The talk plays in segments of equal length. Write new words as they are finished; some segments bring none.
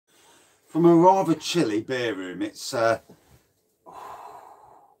from a rather chilly beer room. It's well,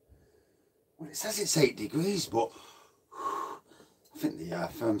 it says it's 8 degrees, but I think the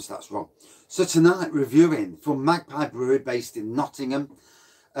thermostat's wrong. So tonight, reviewing from Magpie Brewery based in Nottingham.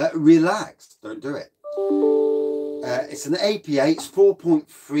 Relax, don't do it. It's an APA, it's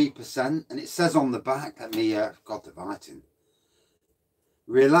 4.3%, and it says on the back, let me, God, the writing.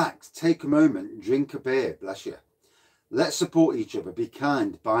 Relax, take a moment, drink a beer, bless you. Let's support each other, be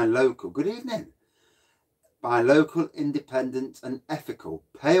kind, buy local. Good evening. Buy local, independent and ethical.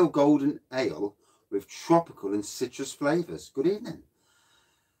 Pale golden ale with tropical and citrus flavours. Good evening.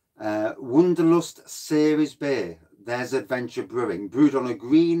 Wonderlust series beer. There's Adventure Brewing. Brewed on a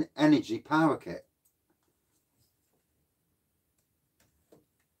green energy power kit.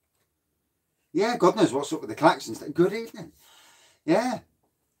 Yeah, God knows what's up with the collections. Good evening. Yeah.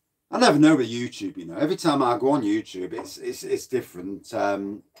 I never know with YouTube, you know. Every time I go on YouTube, it's different.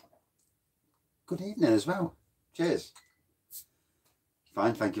 Good evening as well. Cheers.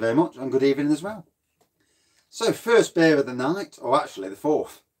 Fine, thank you very much. And good evening as well. So, first beer of the night, or actually the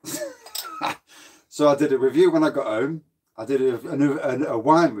fourth. So I did a review when I got home. I did a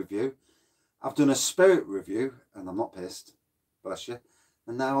wine review. I've done a spirit review, and I'm not pissed. Bless you.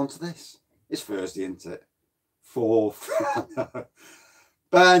 And now on to this. It's Thursday, isn't it? Fourth.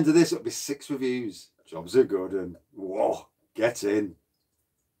 By end of this, it'll be 6 reviews. Jobs are good, and whoa, get in.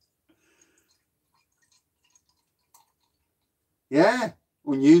 Yeah,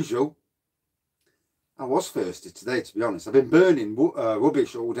 unusual. I was thirsty today, to be honest. I've been burning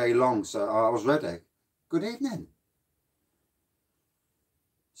rubbish all day long, so I was ready. Good evening.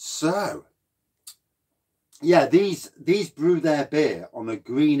 So, yeah, these brew their beer on a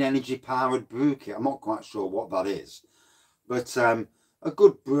green energy powered brew kit. I'm not quite sure what that is, but a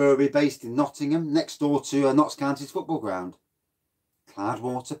good brewery based in Nottingham, next door to Notts County's football ground.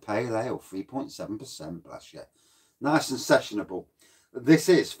 Cloudwater Pale Ale, 3.7%, bless you. Nice and sessionable. This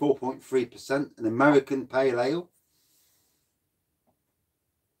is 4.3%, an American Pale Ale.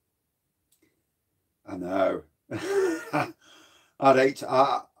 I know. I'd hate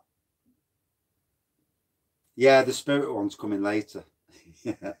to... yeah, the spirit one's coming later.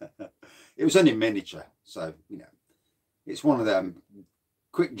 It was only miniature, so, you know, it's one of them.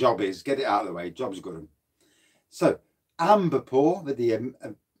 Quick job is, get it out of the way, job's good. So, amber pour with the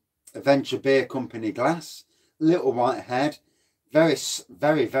Adventure Beer Company glass, little white head, very,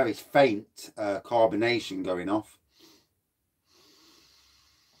 very, very faint carbonation going off.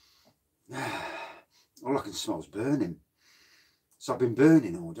 All I can smell is burning. So I've been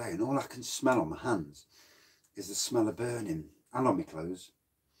burning all day, and all I can smell on my hands is the smell of burning, and on my clothes.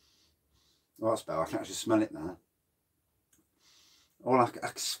 Oh, that's better. I can actually smell it now. I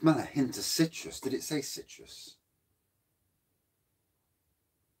can smell a hint of citrus. Did it say citrus?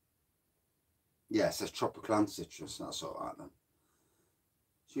 Yeah, it says tropical and citrus. That's all right then.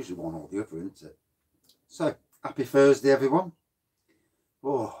 It's usually one or the other, isn't it? So, happy Thursday, everyone.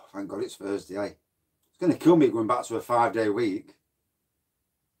 Oh, thank God it's Thursday, eh? It's going to kill me going back to a 5-day week.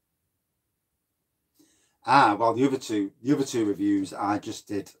 Ah, well, the other two reviews I just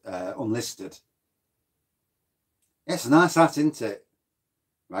did unlisted. It's a nice hat, isn't it?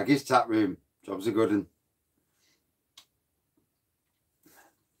 Maggie's Tap Room. Jobs are good. And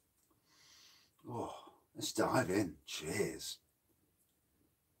oh, let's dive in. Cheers.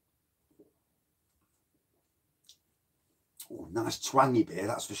 Oh, nice twangy beer,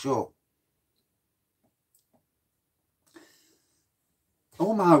 that's for sure.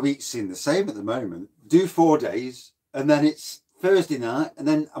 All my weeks seem the same at the moment. Do 4 days, and then it's Thursday night, and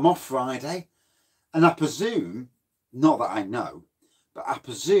then I'm off Friday. And I presume, not that I know, but I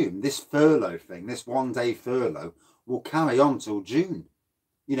presume this furlough thing, this 1-day furlough, will carry on till June,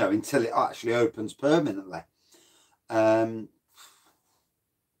 you know, until it actually opens permanently. Wow,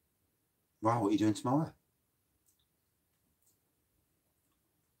 what are you doing tomorrow?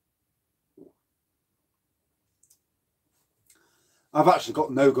 I've actually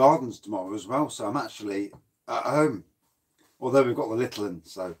got no gardens tomorrow as well, so I'm actually at home. Although we've got the little one,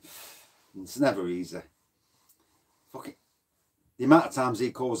 so it's never easy. Fuck it. The amount of times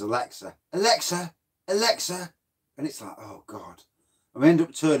he calls Alexa, Alexa, Alexa, and it's like, oh God. I end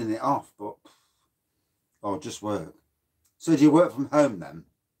up turning it off, but oh, just work. So do you work from home then?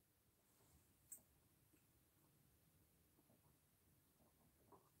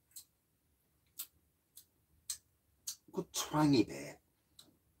 Good twangy beer.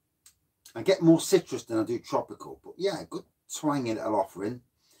 I get more citrus than I do tropical, but yeah, good twangy little offering.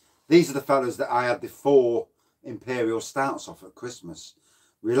 These are the fellas that I had the 4 Imperial Stouts off at Christmas.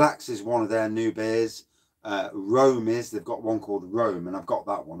 Relax is one of their new beers. Rome is, they've got one called Rome, and I've got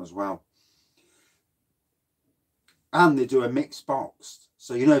that one as well. and they do a mixed box.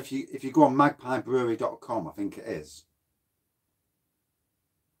 So you know, if you go on magpiebrewery.com, I think it is.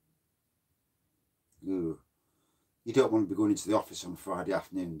 Ooh, you don't want to be going into the office on a Friday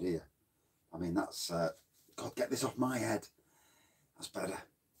afternoon, do you? I mean, that's God, get this off my head. That's better.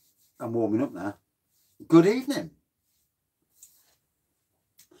 I'm warming up now. Good evening.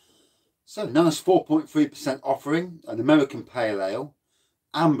 So nice 4.3% offering, an American Pale Ale,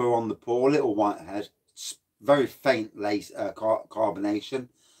 amber on the pour, little white head, very faint carbonation,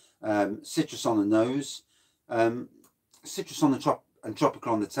 citrus on the nose, citrus on the top and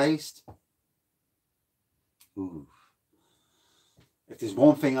tropical on the taste. Ooh. If there's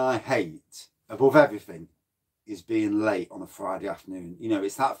one thing I hate above everything, is being late on a Friday afternoon. You know,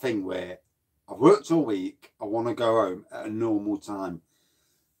 it's that thing where I've worked all week, I want to go home at a normal time.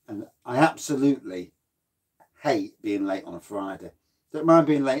 And I absolutely hate being late on a Friday. Don't mind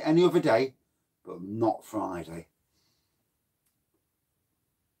being late any other day, but not Friday.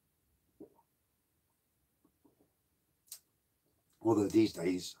 Although these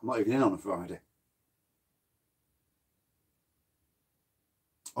days, I'm not even in on a Friday.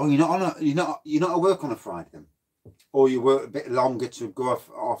 Oh, you're not at work on a Friday then? Or you work a bit longer to go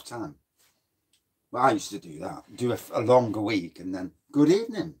off time? Well, I used to do that. Do a longer week and then good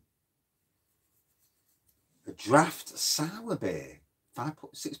evening. A draft sour beer,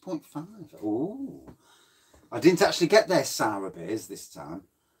 6.5. Oh, I didn't actually get their sour beers this time.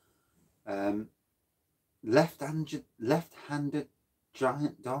 Left-handed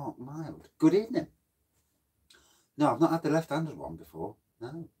giant dark mild. Good evening. No, I've not had the left-handed one before.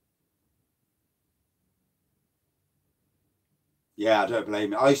 No. Yeah, I don't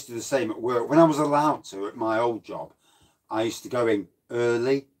blame it. I used to do the same at work. When I was allowed to at my old job, I used to go in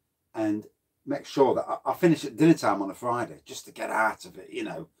early and make sure that I finish at dinner time on a Friday just to get out of it, you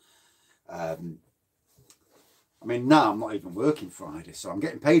know. I mean, now I'm not even working Friday, so I'm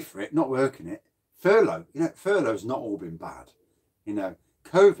getting paid for it, not working it. Furlough, you know, furlough's not all been bad. You know,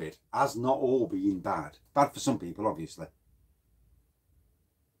 COVID has not all been bad. Bad for some people, obviously.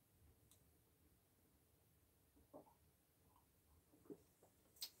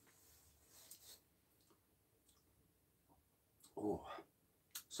 Oh,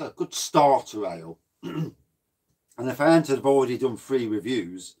 so a good starter ale. And if I hadn't have already done 3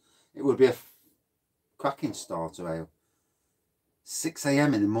 reviews, it would be a cracking starter ale. 6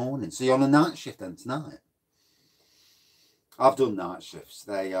 AM in the morning. So you're on a night shift then tonight? I've done night shifts.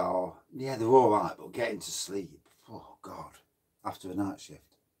 They are, yeah, they're all right, but getting to sleep, oh God, after a night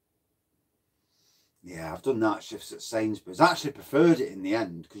shift. Yeah, I've done night shifts at Sainsbury's. I actually preferred it in the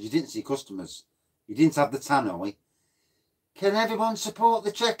end because you didn't see customers. You didn't have the tannoy. Can everyone support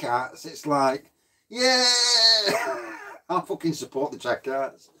the checkouts? It's like, yeah, I'll fucking support the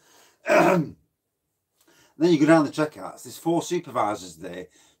checkouts. Then you go down the checkouts, there's 4 supervisors there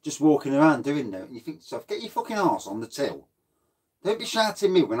just walking around doing that. And you think to yourself, get your fucking arse on the till. Don't be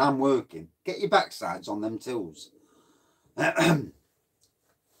shouting me when I'm working. Get your backsides on them tills.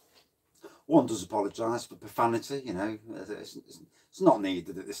 One does apologise for profanity, you know. It's not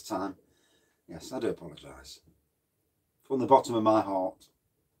needed at this time. Yes, I do apologise. From the bottom of my heart.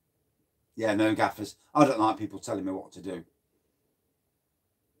 Yeah, no gaffers. I don't like people telling me what to do.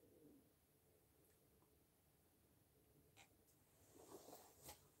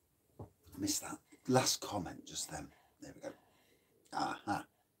 I missed that last comment just then. There we go. Aha.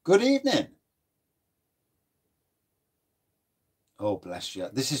 Good evening. Oh, bless you.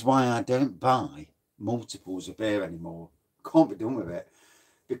 This is why I don't buy multiples of beer anymore. I can't be done with it.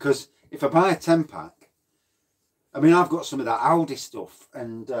 Because if I buy a 10-pack, I mean, I've got some of that Aldi stuff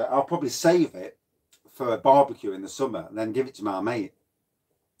and I'll probably save it for a barbecue in the summer and then give it to my mate.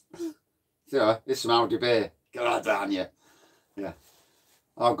 So, here's some Aldi beer. Get that down, you. Yeah.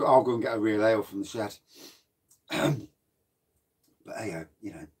 I'll go and get a real ale from the shed. But hey,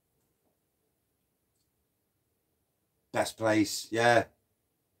 you know. Best place, yeah.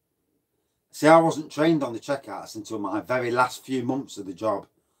 See, I wasn't trained on the checkouts until my very last few months of the job.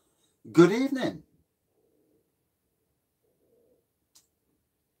 Good evening.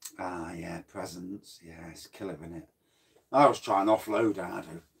 Ah, yeah, presents. Yeah, it's killer, isn't it? I was trying to offload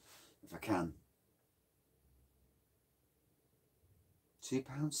Ardo, if I can.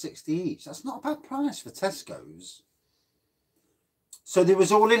 £2.60 each. That's not a bad price for Tesco's. So they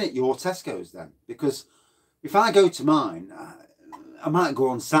was all in at your Tesco's then? Because if I go to mine, I might go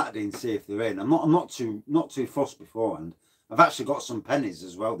on Saturday and see if they're in. I'm not too fussed beforehand. I've actually got some pennies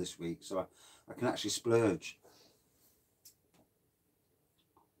as well this week, so I can actually splurge.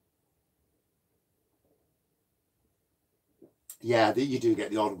 Yeah, you do get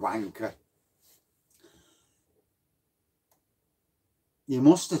the odd wanker. You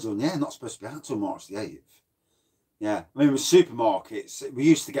must have done, yeah. Not supposed to be out till March the 8th. Yeah, I mean, with supermarkets, we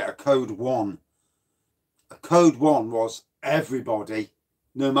used to get a code 1. A code 1 was everybody,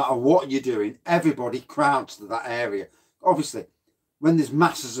 no matter what you're doing, everybody crowds to that area. Obviously, when there's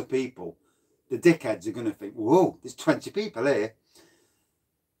masses of people, the dickheads are going to think, whoa, there's 20 people here.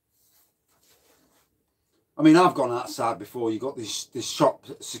 I mean, I've gone outside before. You got this shop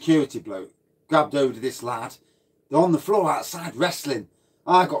security bloke, grabbed over to this lad. They're on the floor outside wrestling.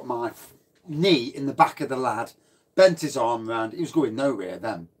 I got my knee in the back of the lad, bent his arm around. He was going nowhere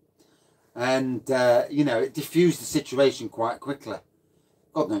then. And, you know, it diffused the situation quite quickly.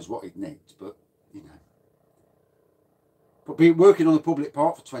 God knows what he'd nicked, but, you know. But being working on the public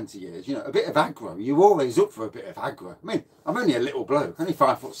park for 20 years, you know, a bit of aggro. You're always up for a bit of aggro. I mean, I'm only a little bloke, only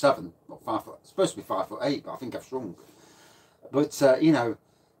 5'7", not 5 foot, supposed to be 5'8", but I think I've shrunk. But, you know,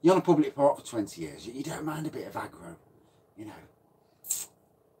 you're on a public park for 20 years, you don't mind a bit of aggro, you know.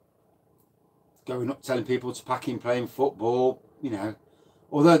 Going up telling people to pack in playing football, you know.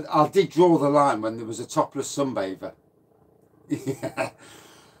 Although I did draw the line when there was a topless sunbather. Yeah.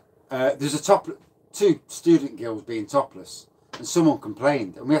 There's a two student girls being topless, and someone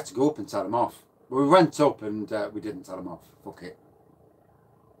complained, and we had to go up and tell them off. But we went up and we didn't tell them off. Fuck it.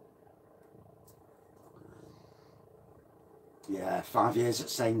 Yeah, 5 years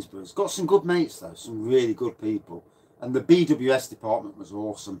at Sainsbury's. Got some good mates though, some really good people. And the BWS department was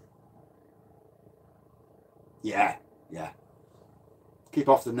awesome. Yeah, yeah. Keep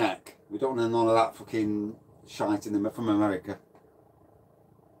off the neck. We don't want none of that fucking shite in from America.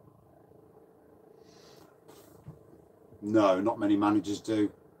 No, not many managers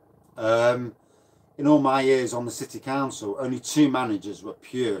do. In all my years on the city council, only 2 managers were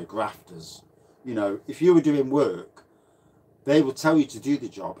pure grafters. You know, if you were doing work, they would tell you to do the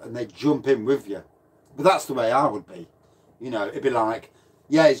job and they'd jump in with you. But that's the way I would be. You know, it'd be like,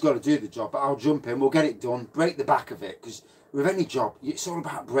 yeah, he's got to do the job, but I'll jump in, we'll get it done, break the back of it. Because with any job, it's all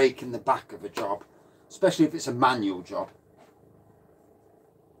about breaking the back of a job, especially if it's a manual job.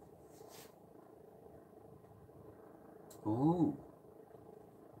 Ooh.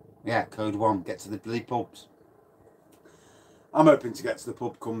 Yeah, code 1, get to the bloody pubs. I'm hoping to get to the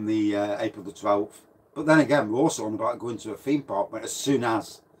pub come the April the 12th. But then again, we're also on about going to a theme park, but as soon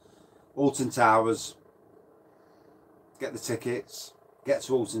as Alton Towers, get the tickets, get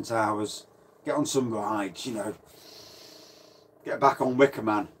to Alton Towers, get on some rides, you know, get back on Wicker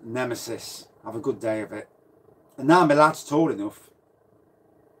Man, Nemesis, have a good day of it. And now my lad's tall enough,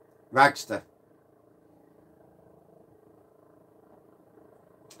 Ragster.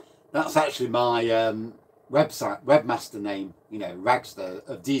 That's actually my webmaster name, you know, Ragster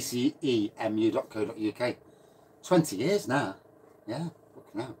of dcemu.co.uk. 20 years now. Yeah,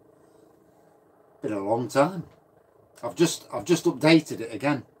 fucking hell. Been a long time. I've just updated it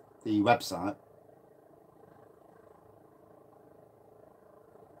again, the website.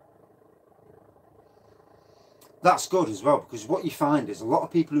 That's good as well, because what you find is a lot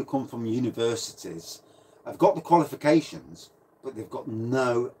of people who come from universities have got the qualifications, but they've got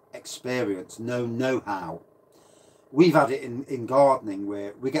no experience, no know-how. We've had it in gardening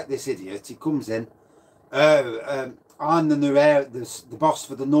where we get this idiot, he comes in, I'm the new the boss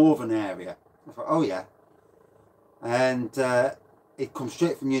for the northern area. I thought, oh yeah. And it comes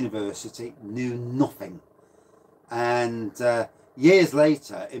straight from university, knew nothing. And years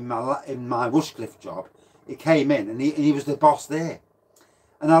later, in my Rushcliffe job, he came in and he was the boss there.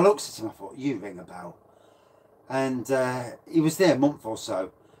 And I looked at him, I thought, you ring a bell. And he was there a month or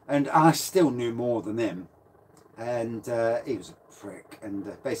so, and I still knew more than him. And he was a prick, and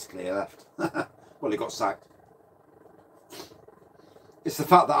basically he left. Well, he got sacked. It's the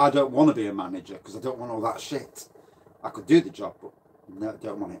fact that I don't want to be a manager, because I don't want all that shit. I could do the job, but no, I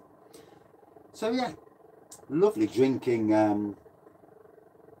don't want it. So yeah, lovely drinking.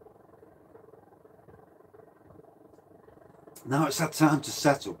 Now it's had time to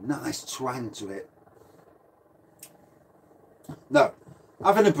settle. Nice twang to it. No,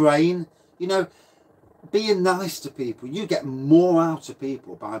 having a brain, you know, being nice to people. You get more out of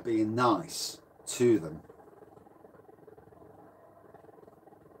people by being nice to them.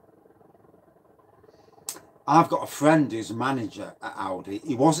 I've got a friend who's a manager at Aldi.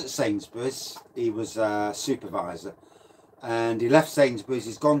 He was at Sainsbury's. He was a supervisor. And he left Sainsbury's.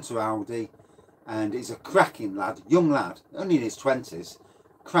 He's gone to Aldi. And he's a cracking lad. Young lad. Only in his 20s.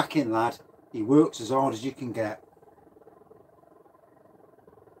 Cracking lad. He works as hard as you can get.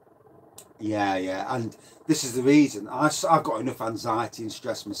 Yeah, yeah. And this is the reason. I've got enough anxiety and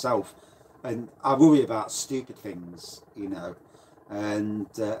stress myself. And I worry about stupid things, you know. And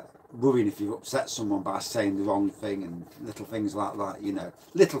worrying if you've upset someone by saying the wrong thing and little things like that, you know.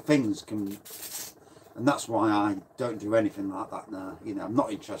 Little things can, and that's why I don't do anything like that now, you know. I'm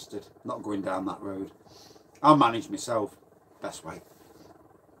not interested, not going down that road. I'll manage myself best way.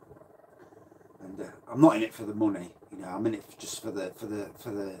 And I'm not in it for the money, you know. I'm in it just for the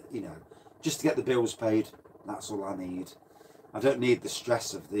you know, just to get the bills paid. That's all I need. I don't need the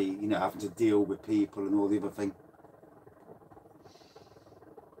stress of the, you know, having to deal with people and all the other thing.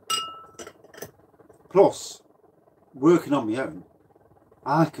 Plus, working on my own,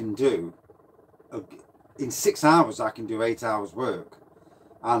 I can do, in 6 hours I can do 8 hours work.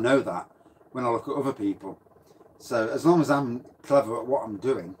 I know that when I look at other people. So as long as I'm clever at what I'm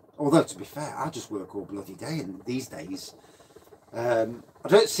doing, although to be fair, I just work all bloody day, and these days I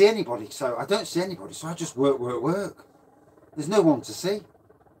don't see anybody, so I just work. There's no one to see,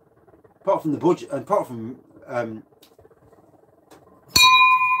 apart from the budget, and apart from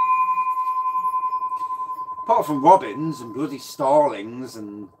robins and bloody starlings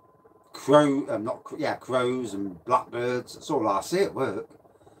and crows and blackbirds. That's all I see at work.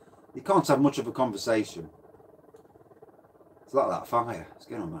 You can't have much of a conversation. It's like that fire. It's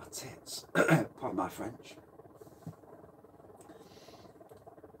getting on my tits. Pardon my French.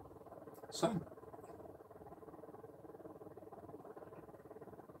 So.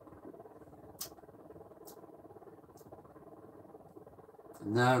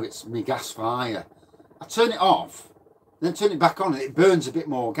 No, it's my gas fire. I turn it off, then turn it back on, and it burns a bit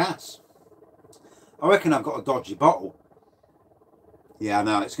more gas. I reckon I've got a dodgy bottle. Yeah,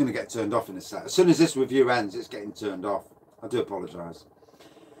 no, it's going to get turned off in a sec. As soon as this review ends, it's getting turned off. I do apologise.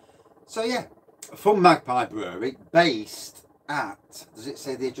 So yeah, from Magpie Brewery, based at, does it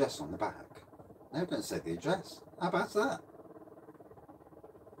say the address on the back? No, it doesn't say the address. How about that?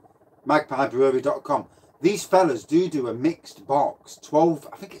 MagpieBrewery.com. These fellas do a mixed box, 12,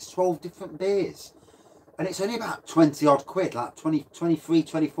 I think it's 12 different beers. And it's only about 20 odd quid, like 20, 23,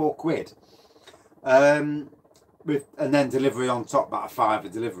 24 quid. And then delivery on top, about a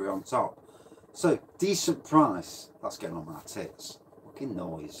 £5 delivery on top. So, decent price. That's getting on my tits. Fucking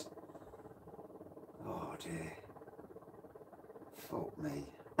noise. Oh dear. Fuck me.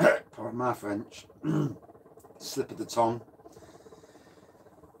 Pardon my French. Slip of the tongue.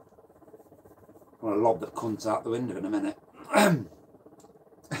 I'm going to lob the cunt out the window in a minute.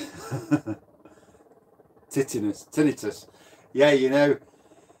 Tinnitus. Yeah, you know,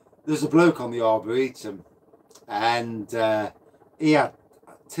 there's a bloke on the Arboretum, and he had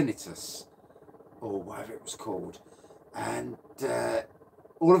tinnitus, or whatever it was called, and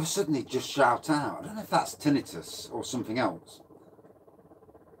all of a sudden he'd just shout out. I don't know if that's tinnitus or something else.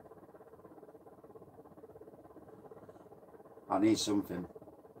 I need something.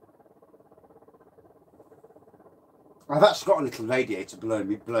 I've actually got a little radiator below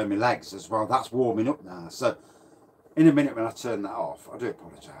my legs as well. That's warming up now. So in a minute when I turn that off, I do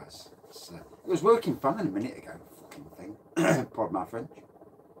apologise. It was working fine a minute ago. Fucking thing. Pardon my French.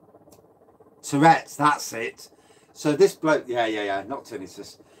 Tourette's, that's it. So this bloke, yeah, not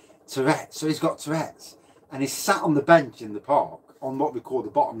tinnitus. Tourette's. So he's got Tourette's, and he's sat on the bench in the park on what we call the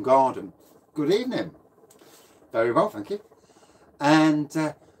bottom garden. Good evening. Very well, thank you. And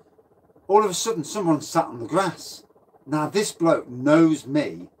all of a sudden, someone sat on the grass. Now this bloke knows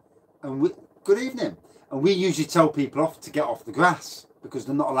me, and good evening. And we usually tell people off to get off the grass because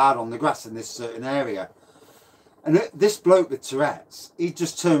they're not allowed on the grass in this certain area. And this bloke with Tourette's, he'd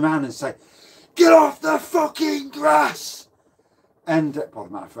just turn around and say, "Get off the fucking grass!" And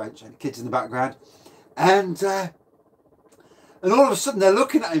pardon my French, and kids in the background, and all of a sudden they're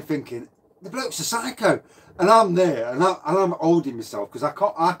looking at him thinking, the bloke's a psycho. And I'm there, and I'm holding myself because I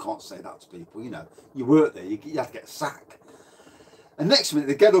can't say that to people. You know, you work there, you have to get a sack. And next minute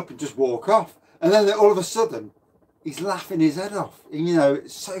they get up and just walk off, and then all of a sudden he's laughing his head off. And, you know,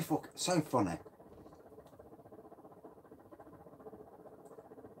 it's so funny.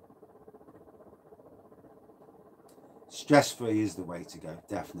 Stress-free is the way to go,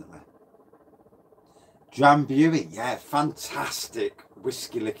 definitely. Drambuie, yeah, fantastic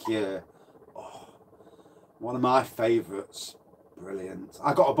whiskey liqueur. One of my favourites. Brilliant.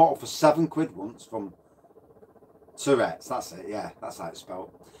 I got a bottle for £7 once from Tourette's. That's it. Yeah, that's how it's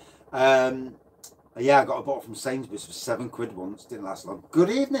spelled. Yeah, I got a bottle from Sainsbury's for £7 once. Didn't last long. Good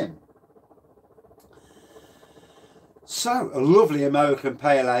evening. So, a lovely American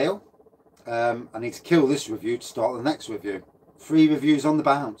Pale Ale. I need to kill this review to start the next review. 3 reviews on the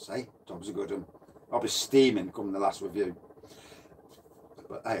bounce, eh? Job's a good one. I'll be steaming come the last review.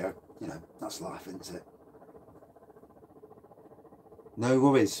 But hey, you know, that's life, isn't it? No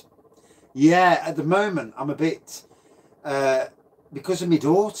worries. Yeah, at the moment I'm a bit because of my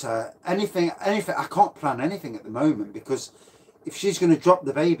daughter, anything, I can't plan anything at the moment, because if she's going to drop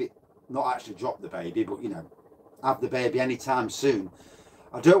the baby, not actually drop the baby, but, you know, have the baby anytime soon,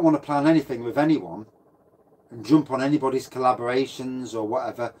 I don't want to plan anything with anyone and jump on anybody's collaborations or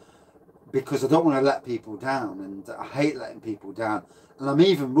whatever, because I don't want to let people down, and I hate letting people down. And I'm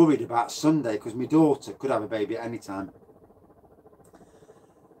even worried about Sunday, because my daughter could have a baby at any time.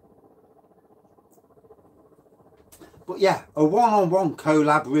 But yeah, a one-on-one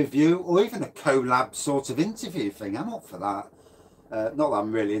collab review, or even a collab sort of interview thing, I'm up for that. Not that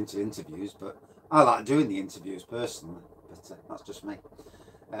I'm really into interviews, but I like doing the interviews personally. But that's just me.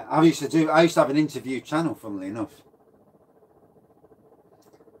 I used to have an interview channel, funnily enough.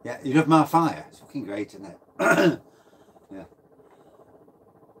 Yeah, you love my fire. It's fucking great, isn't it? Yeah.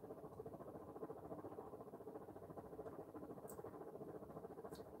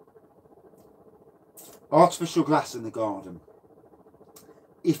 Artificial grass in the garden.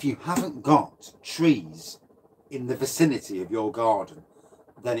 If you haven't got trees in the vicinity of your garden,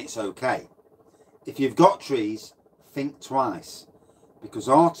 then it's okay. If you've got trees, think twice, because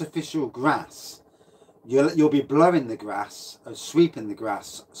artificial grass, you'll be blowing the grass, or sweeping the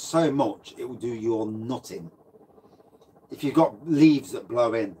grass so much it will do your nutting. If you've got leaves that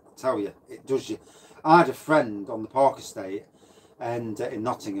blow in, I tell you, it does you. I had a friend on the Park Estate and in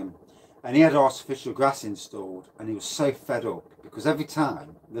Nottingham, and he had artificial grass installed, and he was so fed up because every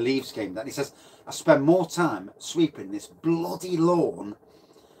time the leaves came down, he says, I spend more time sweeping this bloody lawn,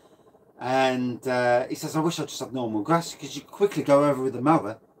 and he says, I wish I just had normal grass, because you quickly go over with the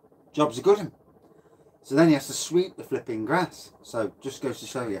mower, job's a good one. So then he has to sweep the flipping grass. So just goes to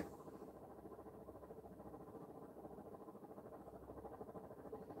show you.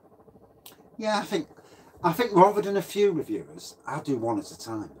 Yeah, I think rather than a few reviewers, I'll do one at a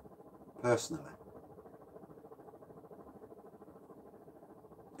time, personally.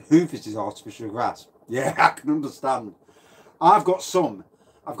 Hoovers is artificial grass. Yeah, I can understand. I've got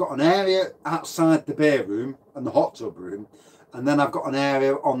an area outside the beer room and the hot tub room, and then I've got an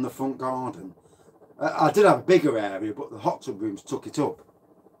area on the front garden. I did have a bigger area, but the hot tub rooms took it up.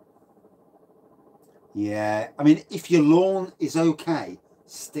 Yeah, I mean, if your lawn is okay,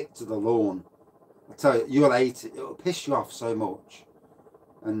 stick to the lawn. I tell you, you'll hate it. It'll piss you off so much.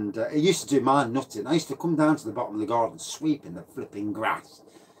 And it used to do my nutting. I used to come down to the bottom of the garden, sweeping the flipping grass.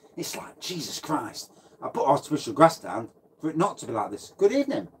 It's like, Jesus Christ. I put artificial grass down for it not to be like this. Good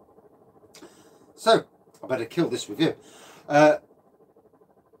evening. So, I better kill this review.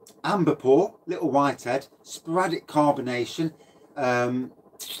 Amber pour, little whitehead, sporadic carbonation,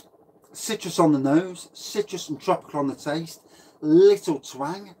 citrus on the nose, citrus and tropical on the taste, little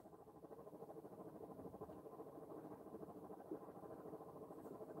twang.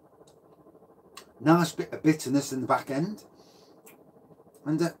 Nice bit of bitterness in the back end,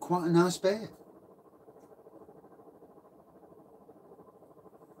 and quite a nice beer.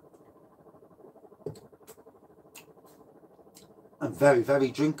 And very,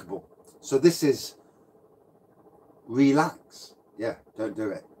 very drinkable. So this is relax. Yeah, don't do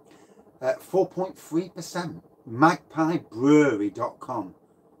it. 4.3%. MagpieBrewery.com.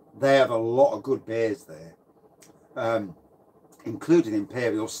 They have a lot of good beers there, including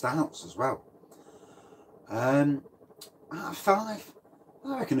Imperial Stouts as well. Out of 5,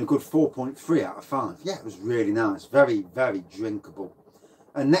 I reckon a good 4.3 out of 5. Yeah, it was really nice. Very, very drinkable.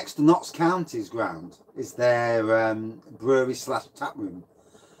 And next to Notts County's ground is their brewery / tap room.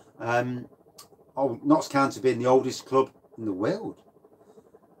 Notts County being the oldest club in the world.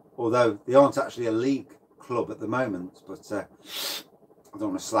 Although they aren't actually a league club at the moment. But I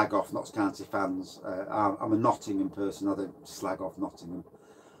don't want to slag off Notts County fans. I'm a Nottingham person. I don't slag off Nottingham.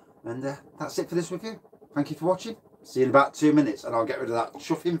 And that's it for this review. Thank you for watching. See you in about 2 minutes, and I'll get rid of that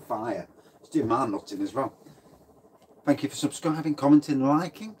chuffing fire. Let's do my nutting as well. Thank you for subscribing, commenting,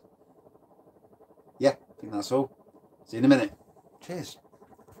 liking. Yeah, I think that's all. See you in a minute. Cheers.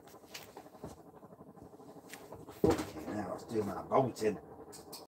 Okay, now let's do my bolting.